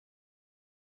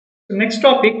So next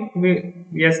topic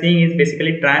we are seeing is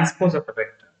basically transpose of a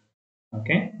vector.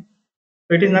 Okay,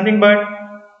 so it is nothing but,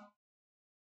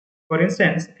 for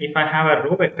instance, if I have a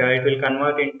row vector, it will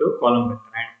convert into column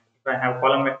vector, and if I have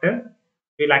column vector,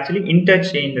 it will actually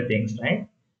interchange the things, right?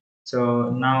 So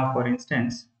now, for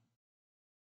instance,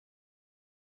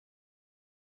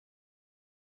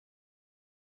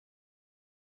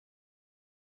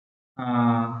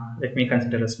 let me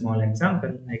consider a small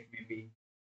example, like maybe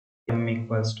m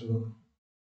equals to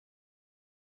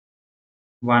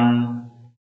 1,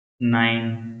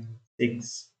 9,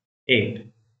 6,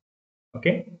 8.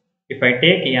 Okay, if I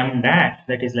take m dash,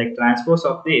 that is like transpose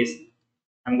of this,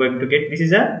 I'm going to get, this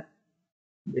is a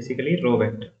basically row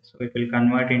vector, so it will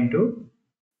convert into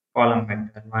column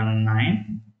vector 1,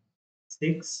 9,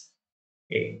 6,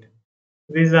 8.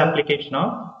 This is the application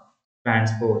of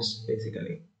transpose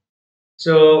basically.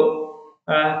 So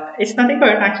it's nothing but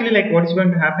actually, like, what is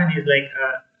going to happen is like,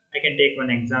 I can take one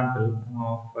example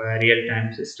of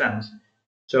real-time systems.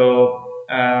 So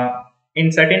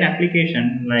in certain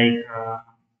application,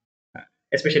 like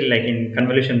especially like in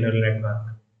convolution neural network,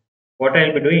 what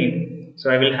I'll be doing,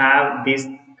 so I will have this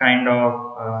kind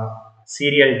of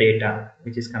serial data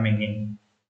which is coming in.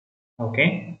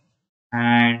 Okay,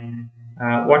 and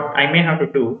what I may have to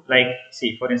do, like,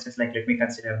 see, for instance, like, let me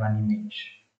consider one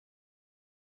image.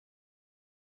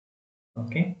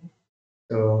 Okay,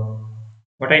 so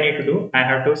what I need to do, I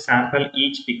have to sample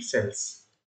each pixels,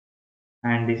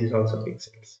 and this is also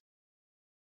pixels.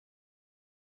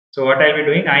 So what I'll be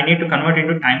doing, I need to convert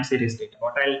into time series data.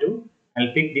 What I'll do,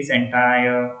 I'll pick this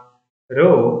entire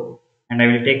row and I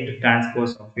will take the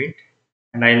transpose of it,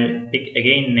 and I'll pick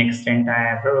again next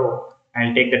entire row.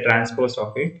 I'll take the transpose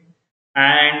of it,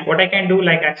 and what I can do,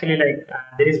 like, actually, like,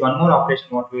 there is one more operation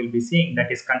what we will be seeing,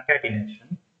 that is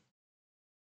concatenation.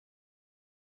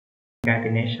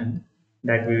 Concatenation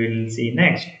that we will see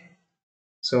next.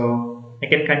 So I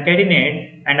can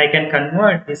concatenate and I can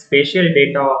convert the spatial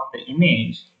data of the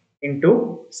image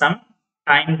into some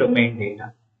time domain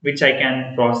data, which I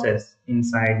can process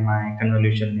inside my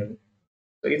convolution neural.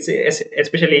 So it's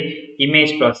especially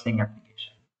image processing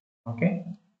application. Okay.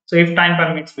 So if time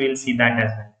permits, we'll see that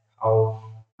as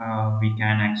well, how we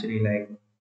can actually, like,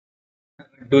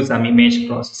 do some image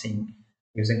processing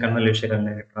using convolutional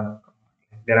network.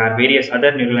 There are various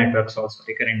other neural networks also,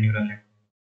 recurrent neural networks,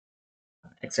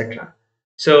 etc.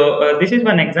 So this is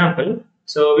one example.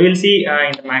 So we will see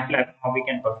in the MATLAB how we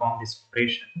can perform this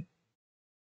operation.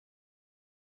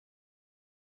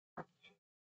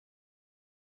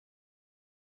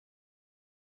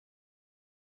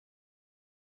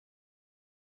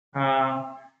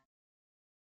 Uh,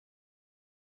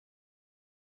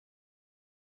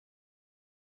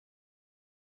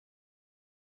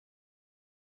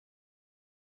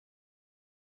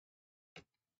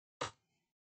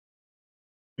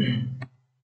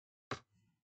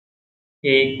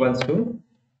 A equals to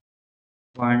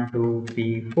 1, 2,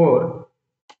 3, 4.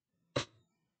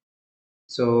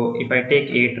 So if I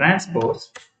take A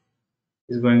transpose,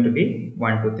 is going to be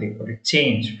 1, 2, 3, 4. It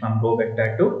changed from row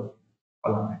vector to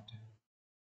column vector.